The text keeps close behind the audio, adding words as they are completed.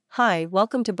Hi,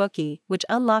 welcome to Bookie, which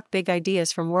unlock big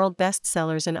ideas from world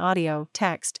bestsellers in audio,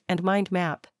 text, and mind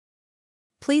map.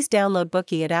 Please download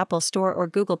Bookie at Apple Store or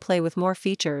Google Play with more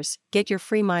features. Get your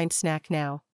free mind snack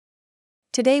now.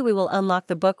 Today we will unlock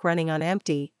the book Running on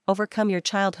Empty, Overcome Your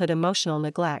Childhood Emotional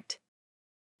Neglect.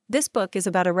 This book is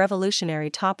about a revolutionary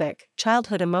topic,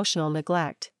 childhood emotional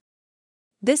neglect.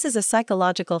 This is a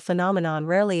psychological phenomenon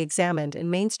rarely examined in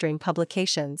mainstream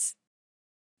publications.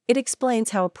 It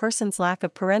explains how a person's lack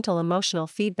of parental emotional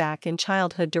feedback in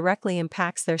childhood directly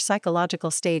impacts their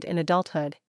psychological state in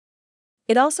adulthood.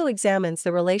 It also examines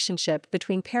the relationship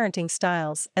between parenting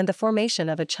styles and the formation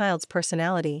of a child's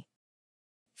personality.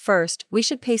 First, we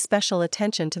should pay special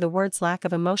attention to the words lack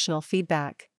of emotional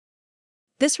feedback.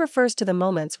 This refers to the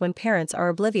moments when parents are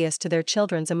oblivious to their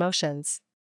children's emotions.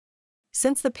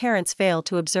 Since the parents fail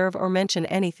to observe or mention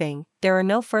anything, there are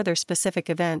no further specific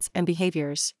events and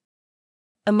behaviors.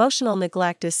 Emotional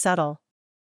neglect is subtle.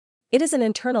 It is an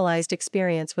internalized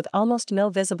experience with almost no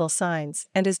visible signs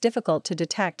and is difficult to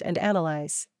detect and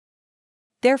analyze.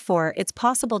 Therefore, it's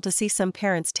possible to see some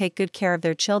parents take good care of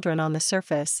their children on the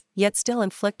surface, yet still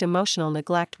inflict emotional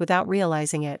neglect without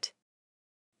realizing it.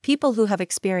 People who have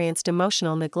experienced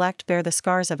emotional neglect bear the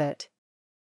scars of it.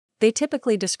 They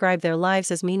typically describe their lives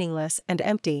as meaningless and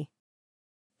empty.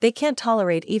 They can't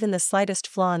tolerate even the slightest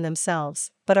flaw in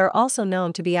themselves, but are also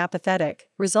known to be apathetic,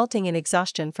 resulting in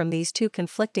exhaustion from these two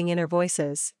conflicting inner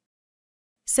voices.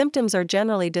 Symptoms are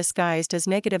generally disguised as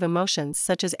negative emotions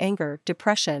such as anger,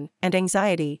 depression, and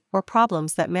anxiety, or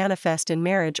problems that manifest in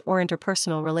marriage or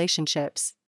interpersonal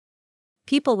relationships.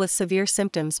 People with severe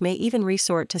symptoms may even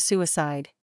resort to suicide.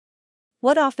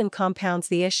 What often compounds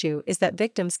the issue is that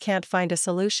victims can't find a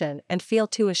solution and feel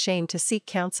too ashamed to seek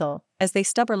counsel, as they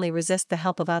stubbornly resist the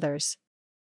help of others.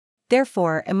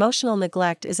 Therefore, emotional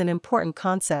neglect is an important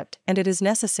concept and it is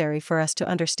necessary for us to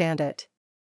understand it.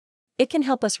 It can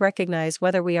help us recognize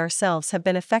whether we ourselves have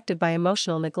been affected by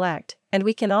emotional neglect, and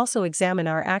we can also examine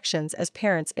our actions as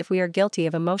parents if we are guilty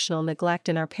of emotional neglect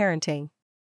in our parenting.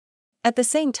 At the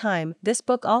same time, this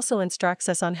book also instructs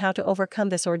us on how to overcome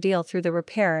this ordeal through the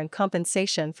repair and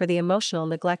compensation for the emotional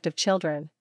neglect of children.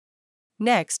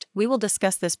 Next, we will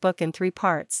discuss this book in 3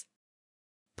 parts.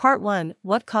 Part 1: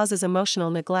 What causes emotional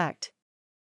neglect?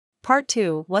 Part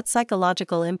 2: What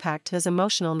psychological impact does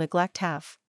emotional neglect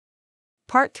have?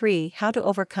 Part 3: How to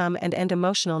overcome and end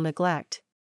emotional neglect.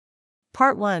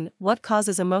 Part 1: What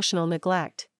causes emotional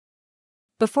neglect?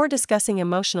 Before discussing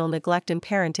emotional neglect in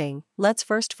parenting, let's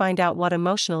first find out what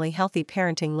emotionally healthy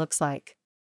parenting looks like.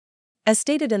 As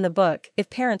stated in the book, if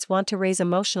parents want to raise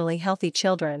emotionally healthy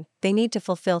children, they need to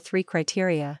fulfill 3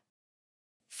 criteria.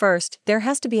 First, there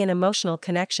has to be an emotional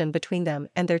connection between them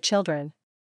and their children.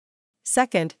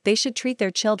 Second, they should treat their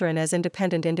children as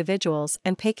independent individuals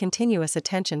and pay continuous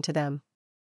attention to them.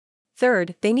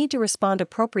 Third, they need to respond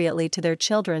appropriately to their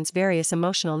children's various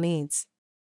emotional needs.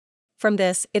 From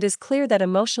this, it is clear that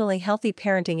emotionally healthy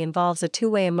parenting involves a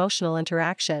 2-way emotional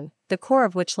interaction, the core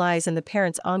of which lies in the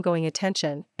parent's ongoing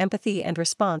attention, empathy, and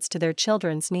response to their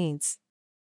children's needs.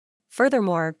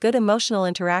 Furthermore, good emotional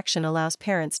interaction allows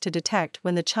parents to detect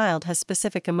when the child has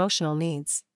specific emotional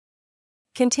needs.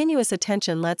 Continuous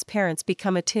attention lets parents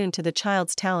become attuned to the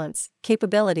child's talents,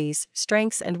 capabilities,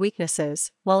 strengths, and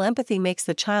weaknesses, while empathy makes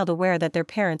the child aware that their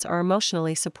parents are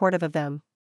emotionally supportive of them.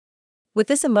 With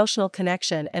this emotional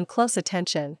connection and close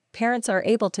attention, parents are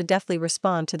able to deftly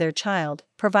respond to their child,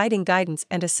 providing guidance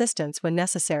and assistance when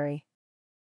necessary.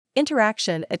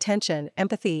 Interaction, attention,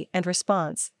 empathy, and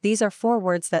response, these are 4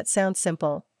 words that sound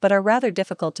simple, but are rather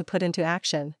difficult to put into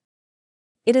action.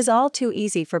 It is all too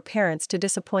easy for parents to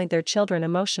disappoint their children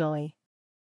emotionally.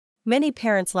 Many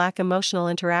parents lack emotional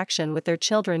interaction with their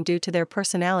children due to their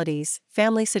personalities,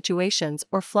 family situations,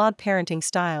 or flawed parenting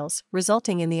styles,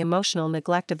 resulting in the emotional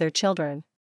neglect of their children.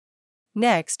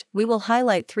 Next, we will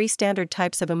highlight 3 standard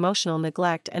types of emotional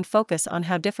neglect and focus on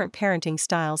how different parenting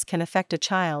styles can affect a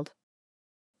child.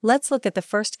 Let's look at the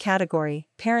first category: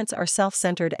 parents are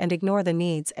self-centered and ignore the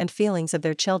needs and feelings of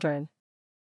their children.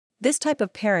 This type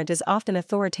of parent is often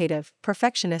authoritative,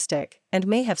 perfectionistic, and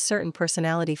may have certain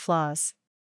personality flaws.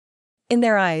 In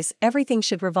their eyes, everything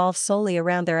should revolve solely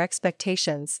around their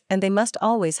expectations, and they must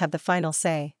always have the final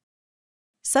say.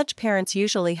 Such parents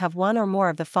usually have one or more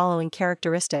of the following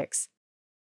characteristics.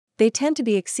 They tend to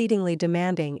be exceedingly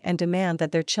demanding and demand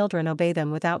that their children obey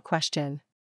them without question.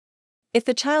 If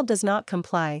the child does not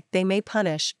comply, they may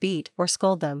punish, beat, or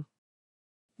scold them.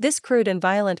 This crude and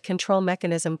violent control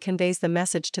mechanism conveys the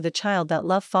message to the child that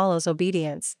love follows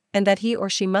obedience, and that he or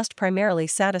she must primarily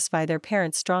satisfy their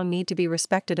parents' strong need to be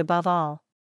respected above all.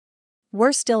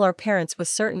 Worse still are parents with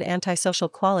certain antisocial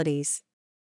qualities.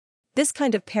 This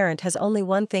kind of parent has only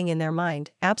one thing in their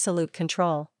mind: absolute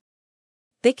control.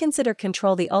 They consider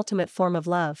control the ultimate form of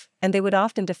love, and they would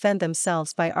often defend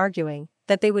themselves by arguing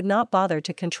that they would not bother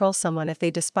to control someone if they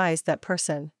despised that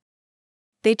person.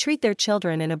 They treat their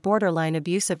children in a borderline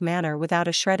abusive manner without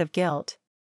a shred of guilt.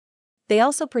 They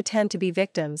also pretend to be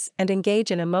victims and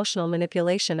engage in emotional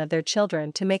manipulation of their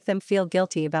children to make them feel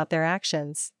guilty about their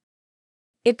actions.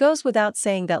 It goes without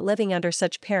saying that living under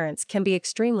such parents can be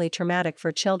extremely traumatic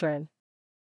for children.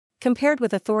 Compared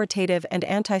with authoritative and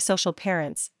antisocial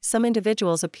parents, some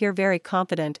individuals appear very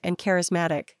confident and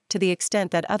charismatic, to the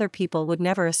extent that other people would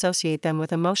never associate them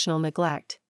with emotional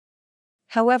neglect.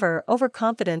 However,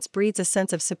 overconfidence breeds a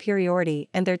sense of superiority,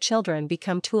 and their children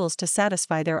become tools to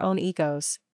satisfy their own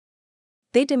egos.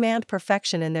 They demand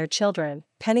perfection in their children,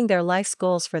 penning their life's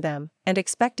goals for them, and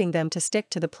expecting them to stick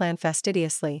to the plan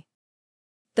fastidiously.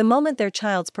 The moment their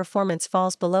child's performance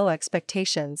falls below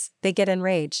expectations, they get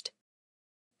enraged.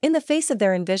 In the face of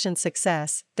their envisioned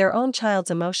success, their own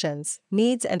child's emotions,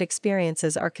 needs, and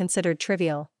experiences are considered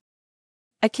trivial.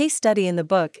 A case study in the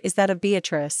book is that of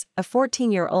Beatrice, a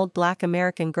 14-year-old Black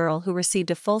American girl who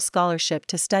received a full scholarship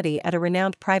to study at a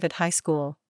renowned private high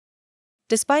school.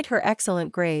 Despite her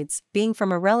excellent grades, being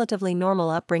from a relatively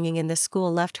normal upbringing in this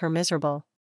school left her miserable.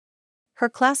 Her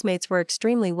classmates were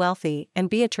extremely wealthy, and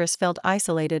Beatrice felt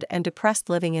isolated and depressed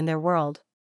living in their world.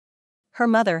 Her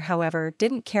mother, however,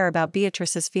 didn't care about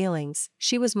Beatrice's feelings.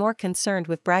 She was more concerned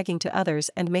with bragging to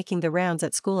others and making the rounds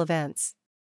at school events.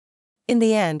 In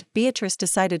the end, Beatrice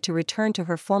decided to return to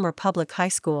her former public high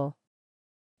school.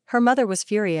 Her mother was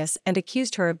furious and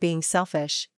accused her of being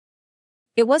selfish.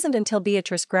 It wasn't until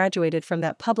Beatrice graduated from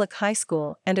that public high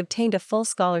school and obtained a full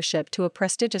scholarship to a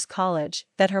prestigious college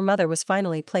that her mother was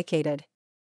finally placated.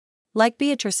 Like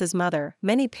Beatrice's mother,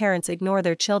 many parents ignore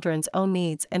their children's own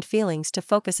needs and feelings to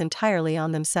focus entirely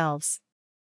on themselves.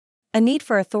 A need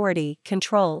for authority,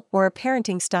 control, or a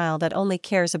parenting style that only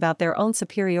cares about their own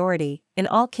superiority. In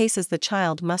all cases, the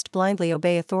child must blindly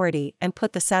obey authority and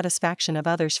put the satisfaction of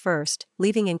others first,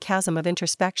 leaving in chasm of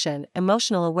introspection,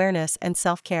 emotional awareness, and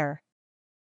self-care.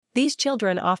 These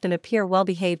children often appear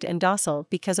well-behaved and docile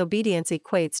because obedience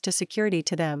equates to security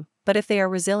to them, but if they are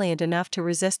resilient enough to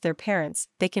resist their parents,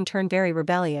 they can turn very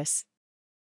rebellious.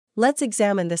 Let's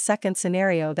examine the second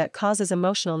scenario that causes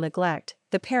emotional neglect.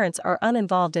 The parents are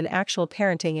uninvolved in actual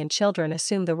parenting and children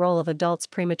assume the role of adults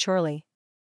prematurely.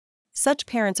 Such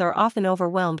parents are often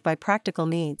overwhelmed by practical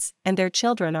needs, and their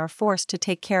children are forced to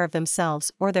take care of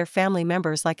themselves or their family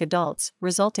members like adults,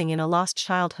 resulting in a lost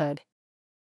childhood.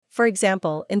 For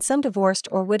example, in some divorced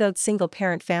or widowed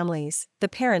single-parent families, the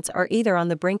parents are either on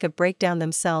the brink of breakdown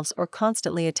themselves or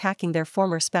constantly attacking their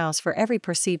former spouse for every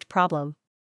perceived problem.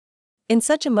 In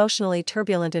such emotionally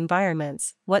turbulent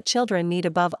environments, what children need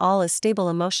above all is stable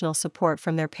emotional support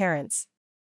from their parents.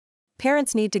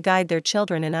 Parents need to guide their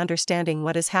children in understanding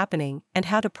what is happening and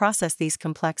how to process these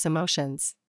complex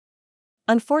emotions.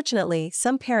 Unfortunately,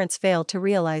 some parents fail to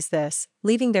realize this,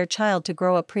 leaving their child to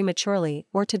grow up prematurely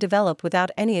or to develop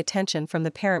without any attention from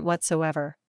the parent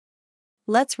whatsoever.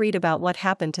 Let's read about what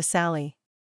happened to Sally.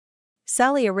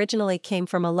 Sally originally came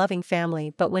from a loving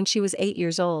family, but when she was 8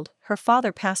 years old, her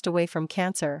father passed away from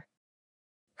cancer.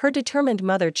 Her determined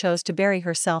mother chose to bury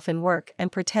herself in work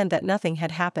and pretend that nothing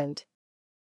had happened.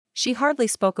 She hardly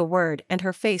spoke a word and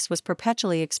her face was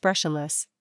perpetually expressionless.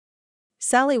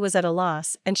 Sally was at a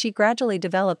loss, and she gradually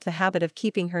developed the habit of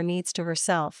keeping her needs to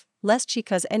herself, lest she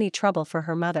cause any trouble for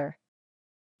her mother.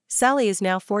 Sally is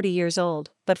now 40 years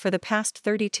old, but for the past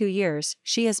 32 years,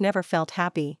 she has never felt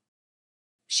happy.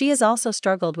 She has also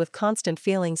struggled with constant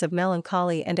feelings of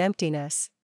melancholy and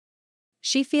emptiness.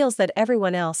 She feels that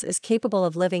everyone else is capable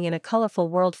of living in a colorful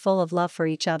world full of love for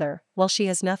each other, while she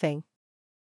has nothing.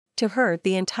 To her,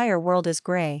 the entire world is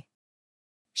gray.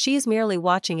 She is merely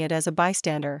watching it as a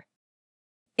bystander.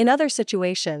 In other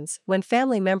situations, when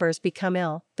family members become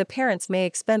ill, the parents may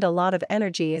expend a lot of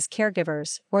energy as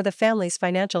caregivers, or the family's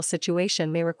financial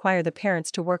situation may require the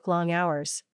parents to work long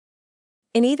hours.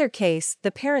 In either case,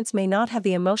 the parents may not have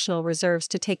the emotional reserves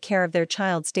to take care of their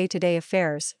child's day-to-day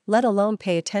affairs, let alone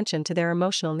pay attention to their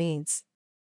emotional needs.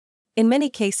 In many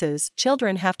cases,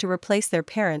 children have to replace their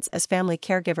parents as family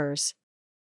caregivers.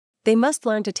 They must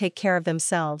learn to take care of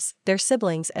themselves, their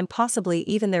siblings, and possibly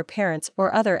even their parents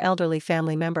or other elderly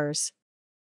family members.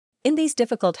 In these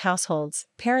difficult households,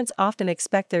 parents often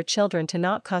expect their children to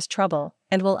not cause trouble,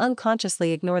 and will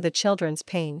unconsciously ignore the children's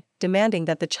pain, demanding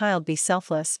that the child be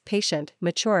selfless, patient,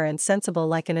 mature, and sensible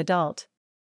like an adult.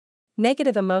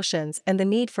 Negative emotions and the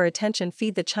need for attention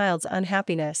feed the child's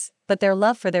unhappiness, but their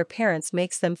love for their parents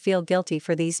makes them feel guilty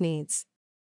for these needs.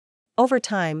 Over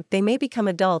time, they may become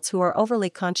adults who are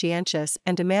overly conscientious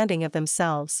and demanding of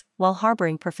themselves, while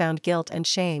harboring profound guilt and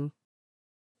shame.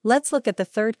 Let's look at the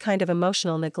third kind of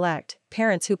emotional neglect: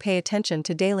 parents who pay attention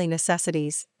to daily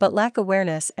necessities, but lack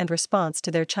awareness and response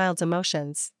to their child's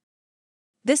emotions.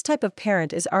 This type of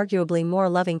parent is arguably more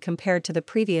loving compared to the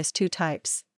previous two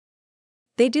types.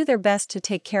 They do their best to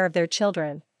take care of their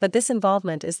children, but this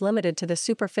involvement is limited to the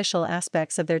superficial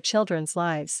aspects of their children's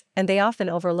lives, and they often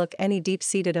overlook any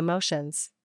deep-seated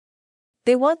emotions.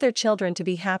 They want their children to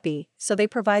be happy, so they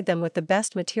provide them with the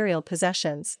best material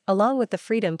possessions, along with the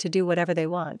freedom to do whatever they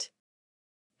want.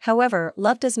 However,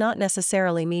 love does not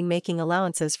necessarily mean making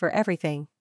allowances for everything.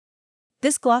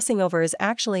 This glossing over is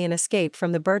actually an escape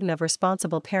from the burden of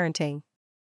responsible parenting.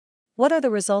 What are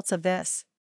the results of this?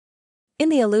 In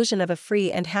the illusion of a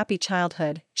free and happy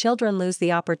childhood, children lose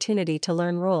the opportunity to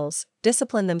learn rules,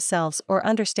 discipline themselves, or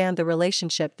understand the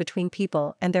relationship between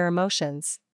people and their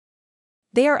emotions.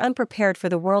 They are unprepared for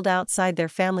the world outside their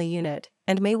family unit,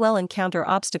 and may well encounter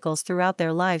obstacles throughout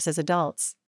their lives as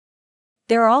adults.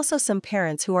 There are also some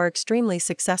parents who are extremely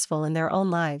successful in their own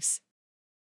lives.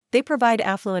 They provide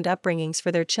affluent upbringings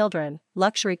for their children,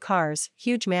 luxury cars,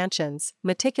 huge mansions,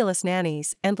 meticulous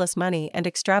nannies, endless money, and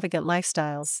extravagant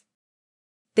lifestyles.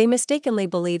 They mistakenly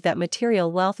believe that material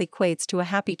wealth equates to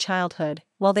a happy childhood,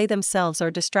 while they themselves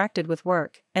are distracted with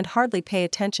work and hardly pay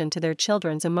attention to their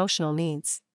children's emotional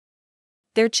needs.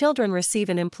 Their children receive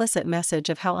an implicit message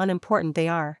of how unimportant they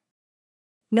are.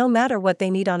 No matter what they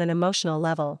need on an emotional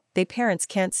level, their parents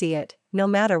can't see it. No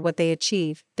matter what they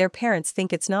achieve, their parents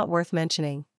think it's not worth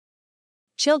mentioning.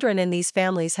 Children in these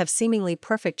families have seemingly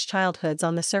perfect childhoods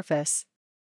on the surface.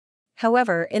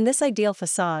 However, in this ideal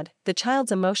facade, the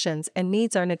child's emotions and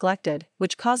needs are neglected,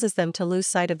 which causes them to lose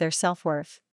sight of their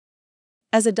self-worth.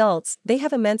 As adults, they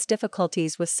have immense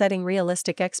difficulties with setting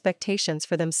realistic expectations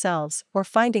for themselves or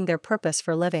finding their purpose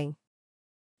for living.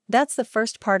 That's the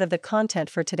first part of the content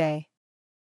for today.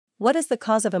 What is the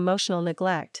cause of emotional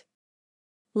neglect?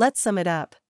 Let's sum it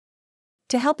up.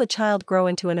 To help a child grow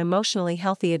into an emotionally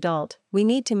healthy adult, we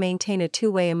need to maintain a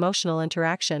two-way emotional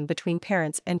interaction between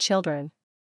parents and children.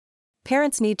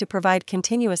 Parents need to provide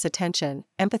continuous attention,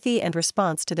 empathy, and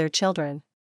response to their children.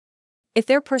 If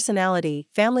their personality,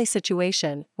 family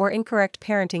situation, or incorrect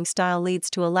parenting style leads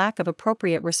to a lack of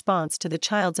appropriate response to the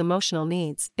child's emotional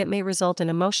needs, it may result in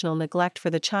emotional neglect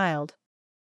for the child.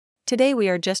 Today we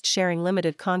are just sharing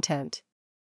limited content.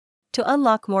 To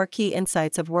unlock more key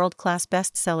insights of world-class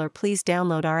bestseller, please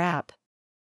download our app.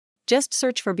 Just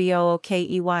search for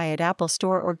BOOKEY at Apple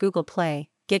Store or Google Play.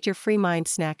 Get your free mind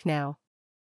snack now.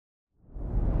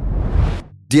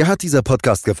 Dir hat dieser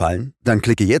Podcast gefallen? Dann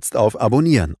klicke jetzt auf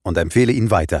Abonnieren und empfehle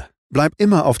ihn weiter. Bleib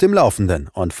immer auf dem Laufenden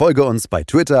und folge uns bei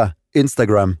Twitter,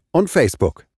 Instagram und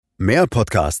Facebook. Mehr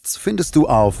Podcasts findest du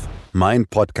auf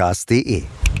meinpodcast.de.